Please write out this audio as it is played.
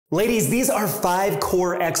Ladies, these are 5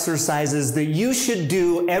 core exercises that you should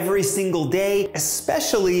do every single day,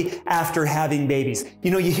 especially after having babies.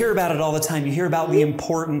 You know, you hear about it all the time. You hear about the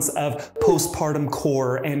importance of postpartum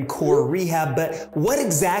core and core rehab, but what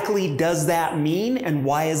exactly does that mean and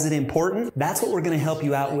why is it important? That's what we're going to help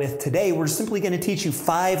you out with today. We're simply going to teach you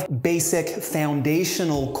 5 basic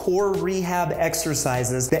foundational core rehab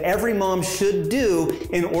exercises that every mom should do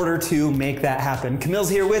in order to make that happen. Camille's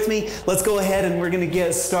here with me. Let's go ahead and we're going to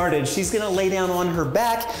get started. She's gonna lay down on her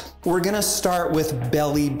back. We're gonna start with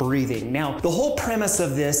belly breathing. Now, the whole premise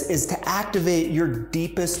of this is to activate your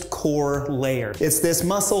deepest core layer. It's this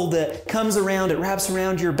muscle that comes around, it wraps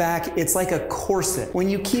around your back. It's like a corset. When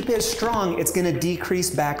you keep it strong, it's gonna decrease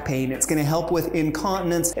back pain. It's gonna help with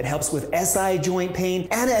incontinence. It helps with SI joint pain,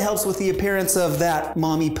 and it helps with the appearance of that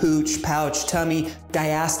mommy pooch, pouch, tummy,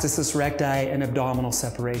 diastasis recti, and abdominal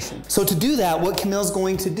separation. So to do that, what Camille's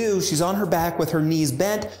going to do, she's on her back with her knees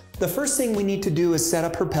bent. The first thing we need to do is set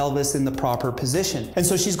up her pelvis in the proper position. And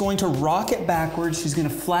so she's going to rock it backwards. She's going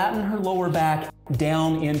to flatten her lower back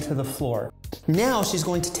down into the floor. Now she's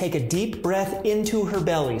going to take a deep breath into her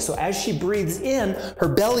belly. So as she breathes in, her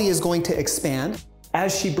belly is going to expand.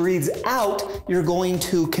 As she breathes out, you're going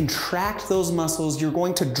to contract those muscles. You're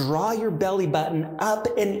going to draw your belly button up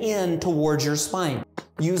and in towards your spine.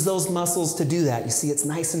 Use those muscles to do that. You see it's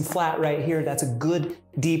nice and flat right here. That's a good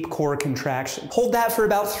deep core contraction. Hold that for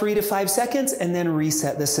about 3 to 5 seconds and then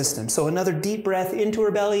reset the system. So another deep breath into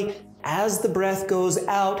her belly. As the breath goes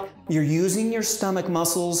out, you're using your stomach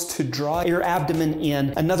muscles to draw your abdomen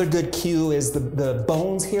in. Another good cue is the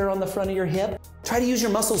bones here on the front of your hip. Try to use your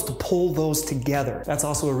muscles to pull those together. That's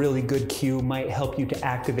also a really good cue, might help you to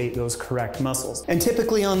activate those correct muscles. And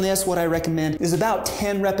typically on this, what I recommend is about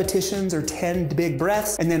 10 repetitions or 10 big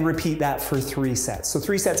breaths, and then repeat that for 3 sets. So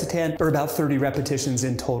 3 sets of 10 or about 30 repetitions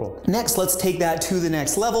in total. Next, let's take that to the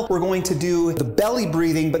next level. We're going to do the belly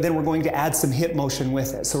breathing, but then we're going to add some hip motion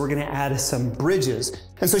with it. So we're going to add some bridges.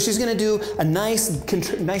 And so she's going to do a nice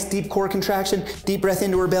deep core contraction, deep breath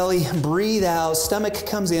into her belly, breathe out, stomach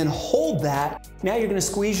comes in, hold that. Now you're going to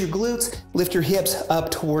squeeze your glutes, lift your hips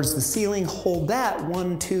up towards the ceiling, hold that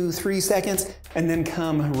 1, 2, 3 seconds, and then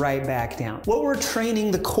come right back down. What we're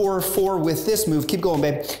training the core for with this move, keep going,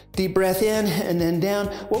 babe. Deep breath in and then down.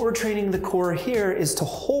 What we're training the core here is to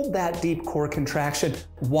hold that deep core contraction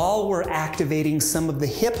while we're activating some of the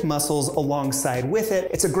hip muscles alongside with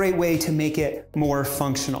it. It's a great way to make it more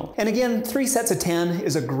functional. And again, 3 sets of 10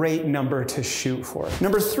 is a great number to shoot for.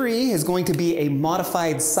 Number 3 is going to be a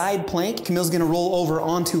modified side plank. Camille's going to roll over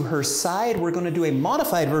onto her side. We're going to do a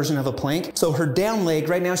modified version of a plank. So her down leg,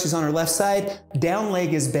 right now she's on her left side, down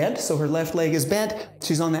leg is bent, so her left leg is bent.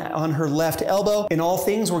 She's on her left elbow. In all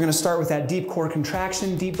things, we're going to start with that deep core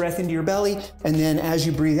contraction, deep breath into your belly, and then as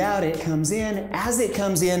you breathe out, it comes in. As it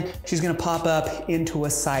comes in, she's going to pop up into a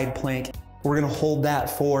side plank. We're going to hold that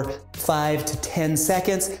for 5 to 10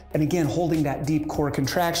 seconds, and again, holding that deep core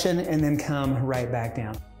contraction, and then come right back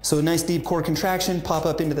down. So a nice deep core contraction, pop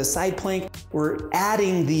up into the side plank. We're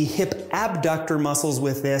adding the hip abductor muscles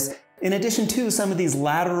with this. In addition to some of these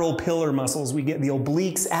lateral pillar muscles, we get the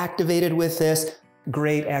obliques activated with this.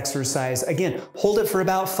 Great exercise. Again, hold it for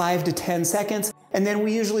about 5 to 10 seconds, and then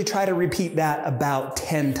we usually try to repeat that about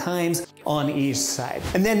 10 times on each side.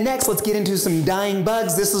 And then next, let's get into some dying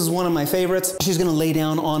bugs. This is one of my favorites. She's gonna lay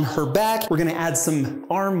down on her back. We're gonna add some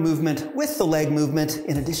arm movement with the leg movement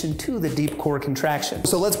in addition to the deep core contraction.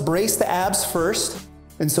 So let's brace the abs first.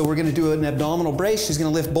 And so we're gonna do an abdominal brace. She's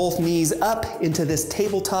gonna lift both knees up into this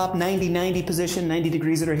tabletop 90-90 position, 90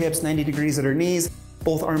 degrees at her hips, 90 degrees at her knees.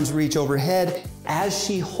 Both arms reach overhead. As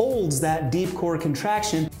she holds that deep core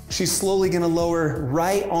contraction, she's slowly gonna lower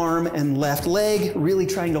right arm and left leg, really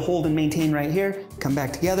trying to hold and maintain right here. Come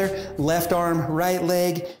back together, left arm, right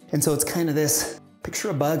leg. And so it's kind of this, picture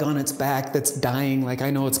a bug on its back that's dying. Like, I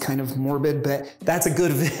know it's kind of morbid, but that's a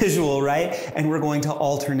good visual, right? And we're going to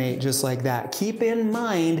alternate just like that. Keep in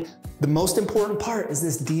mind, the most important part is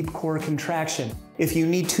this deep core contraction. If you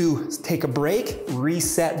need to take a break,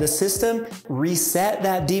 reset the system, reset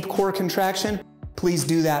that deep core contraction, please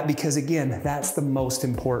do that because again, that's the most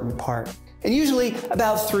important part. And usually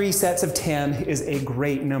about 3 sets of 10 is a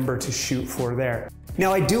great number to shoot for there.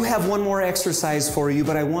 Now I do have one more exercise for you,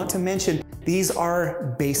 but I want to mention these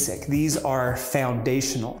are basic, these are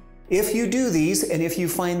foundational. If you do these and if you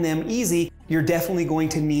find them easy, you're definitely going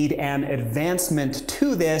to need an advancement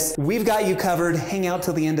to this. We've got you covered. Hang out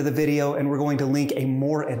till the end of the video and we're going to link a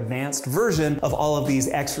more advanced version of all of these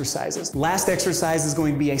exercises. Last exercise is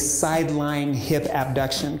going to be a side lying hip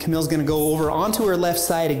abduction. Camille's going to go over onto her left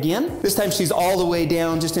side again. This time she's all the way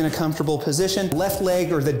down, just in a comfortable position. Left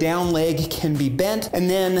leg or the down leg can be bent. And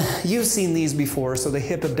then you've seen these before. So the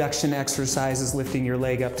hip abduction exercise is lifting your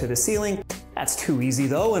leg up to the ceiling. That's too easy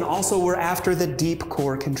though, and also we're after the deep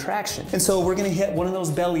core contraction. And so we're gonna hit one of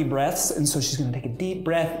those belly breaths, and so she's gonna take a deep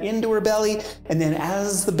breath into her belly, and then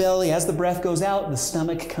as the breath goes out, the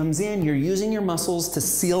stomach comes in. You're using your muscles to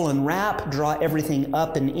seal and wrap, draw everything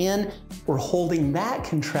up and in. We're holding that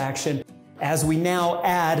contraction as we now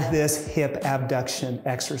add this hip abduction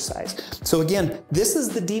exercise. So again, this is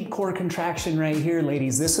the deep core contraction right here,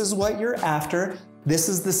 ladies. This is what you're after. This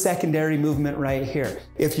is the secondary movement right here.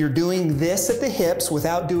 If you're doing this at the hips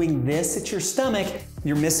without doing this at your stomach,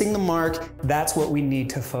 you're missing the mark. That's what we need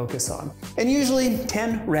to focus on. And usually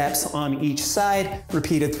 10 reps on each side,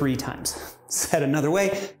 repeated 3 times. Said another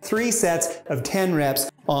way, 3 sets of 10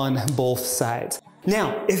 reps on both sides.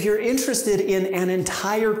 Now, if you're interested in an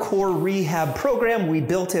entire core rehab program, we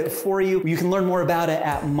built it for you. You can learn more about it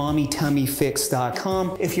at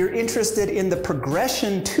mommytummyfix.com. If you're interested in the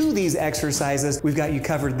progression to these exercises, we've got you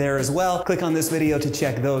covered there as well. Click on this video to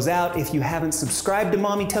check those out. If you haven't subscribed to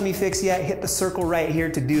Mommy Tummy Fix yet, hit the circle right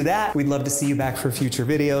here to do that. We'd love to see you back for future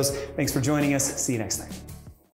videos. Thanks for joining us. See you next time.